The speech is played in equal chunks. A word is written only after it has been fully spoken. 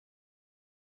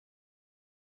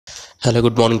Hello,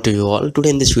 good morning to you all. Today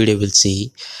in this video we'll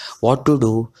see what to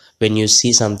do when you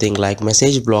see something like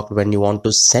message blocked when you want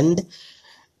to send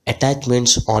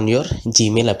attachments on your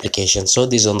Gmail application. So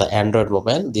this is on the Android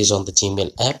mobile, this is on the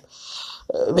Gmail app.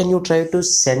 When you try to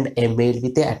send a mail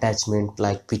with a attachment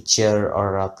like picture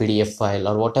or a PDF file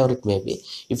or whatever it may be,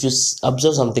 if you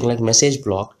observe something like message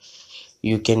block,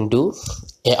 you can do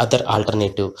a other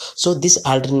alternative. So this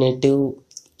alternative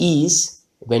is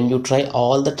when you try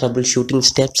all the troubleshooting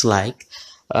steps like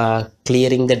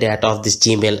clearing the data of this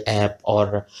Gmail app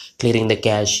or clearing the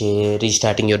cache,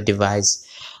 restarting your device,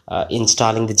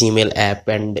 installing the Gmail app,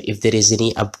 and if there is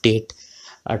any update,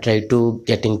 try to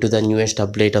get into the newest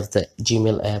update of the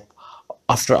Gmail app.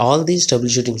 After all these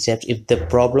troubleshooting steps, if the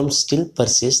problem still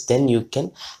persists, then you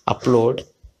can upload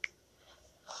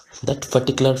that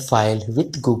particular file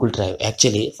with Google Drive.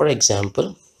 Actually, for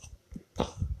example,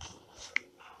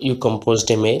 you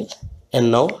composed a mail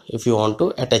and now if you want to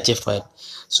attach a file,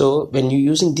 so when you're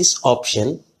using this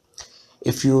option,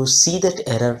 if you see that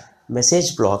error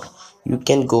message block, you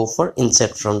can go for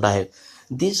insert from drive.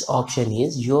 This option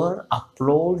is you're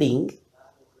uploading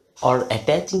or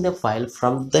attaching the file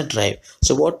from the drive.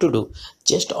 So what to do,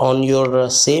 just on your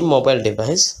same mobile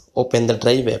device, open the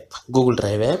drive app, Google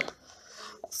Drive app.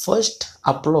 First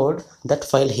upload that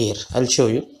file here, I'll show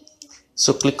you.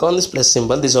 So click on this plus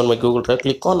symbol, this is on my Google Drive,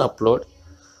 click on upload.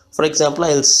 For example,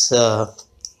 I'll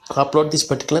upload this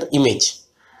particular image.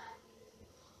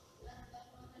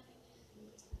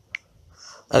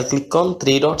 I'll click on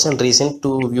three dots and recent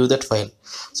to view that file.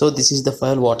 So this is the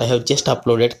file what I have just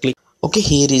uploaded. Click. Okay,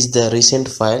 here is the recent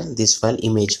file, this file,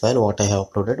 image file what I have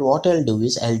uploaded. What I'll do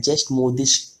is I'll just move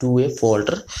this to a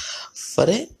folder for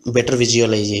a better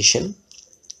visualization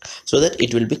so that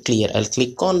it will be clear. I'll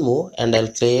click on move and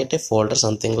I'll create a folder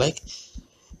something like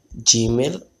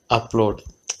Gmail upload.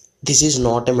 This is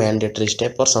not a mandatory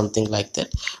step or something like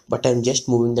that, but I'm just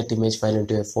moving that image file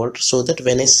into a folder so that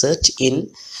when I search in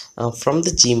from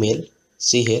the Gmail,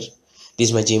 see here, this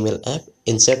is my Gmail app,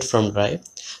 insert from drive.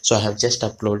 So I have just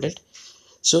uploaded.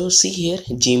 So see here,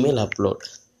 Gmail upload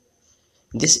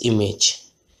this image,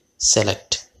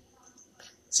 select,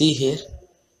 see here.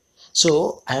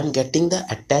 So I am getting the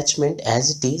attachment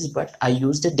as it is, but I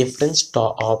used a different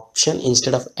option.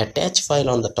 Instead of attach file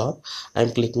on the top, I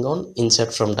am clicking on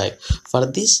insert from drive. For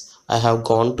this, I have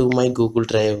gone to my Google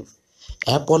Drive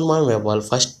app on my mobile.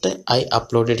 First I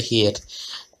uploaded here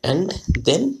and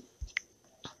then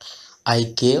I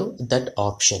gave that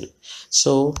option.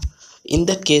 So in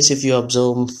that case, if you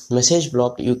observe message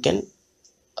block, you can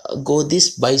go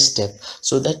this by step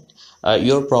so that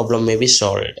your problem may be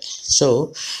solved.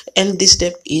 So, and this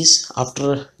step is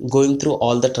after going through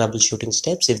all the troubleshooting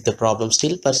steps. If the problem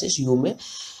still persists, you may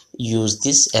use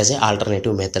this as an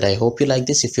alternative method. I hope you like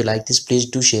this. If you like this, please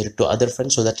do share it to other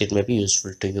friends so that it may be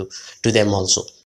useful to you, to them also.